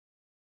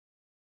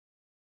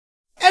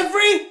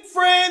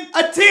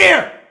a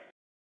tear!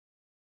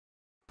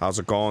 How's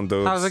it going,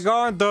 dude? How's it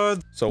going,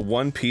 dude? So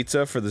 1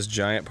 pizza for this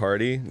giant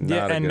party?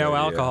 Yeah, and no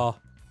alcohol.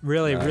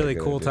 Really, Not really a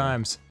good cool idea.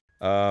 times.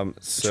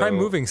 So Try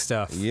moving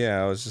stuff.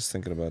 Yeah, I was just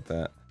thinking about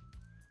that.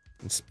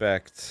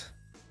 Inspect.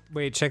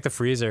 Wait, check the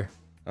freezer.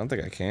 I don't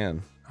think I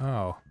can.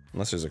 Oh.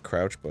 Unless there's a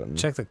crouch button.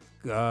 Check the,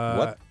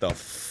 What the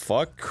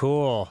fuck?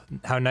 Cool.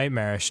 How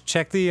nightmarish.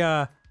 Check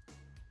the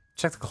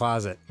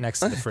closet next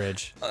to the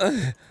fridge.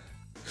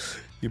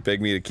 You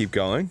beg me to keep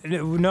going?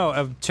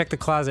 No, check the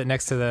closet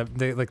next to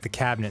the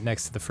cabinet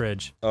next to the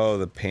fridge. Oh,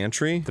 the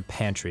pantry? The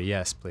pantry,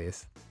 yes,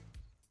 please.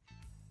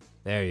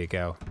 There you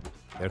go.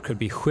 There could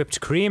be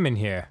whipped cream in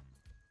here.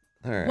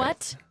 Alright.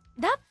 What?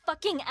 That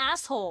fucking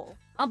asshole.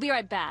 I'll be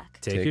right back.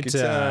 Take your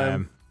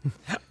time.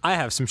 I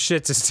have some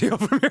shit to steal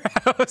from your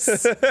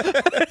house.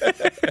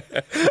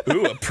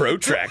 Ooh, a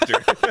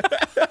protractor.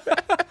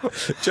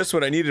 Just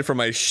what I needed for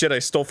my shit I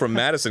stole from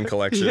Madison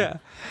collection. Yeah.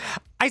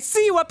 I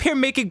see you up here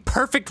making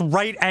perfect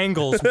right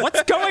angles.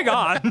 What's going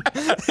on?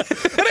 I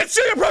didn't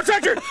see a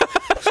protractor!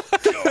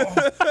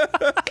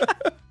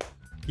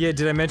 Yeah,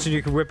 did I mention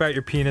you can whip out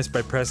your penis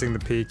by pressing the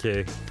P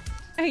key?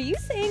 Are you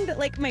saying that,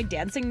 like, my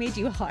dancing made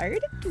you hard?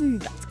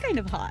 That's kind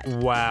of hot.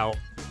 Wow.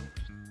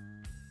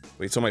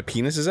 Wait, so my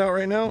penis is out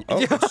right now?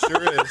 Oh, it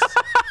sure is.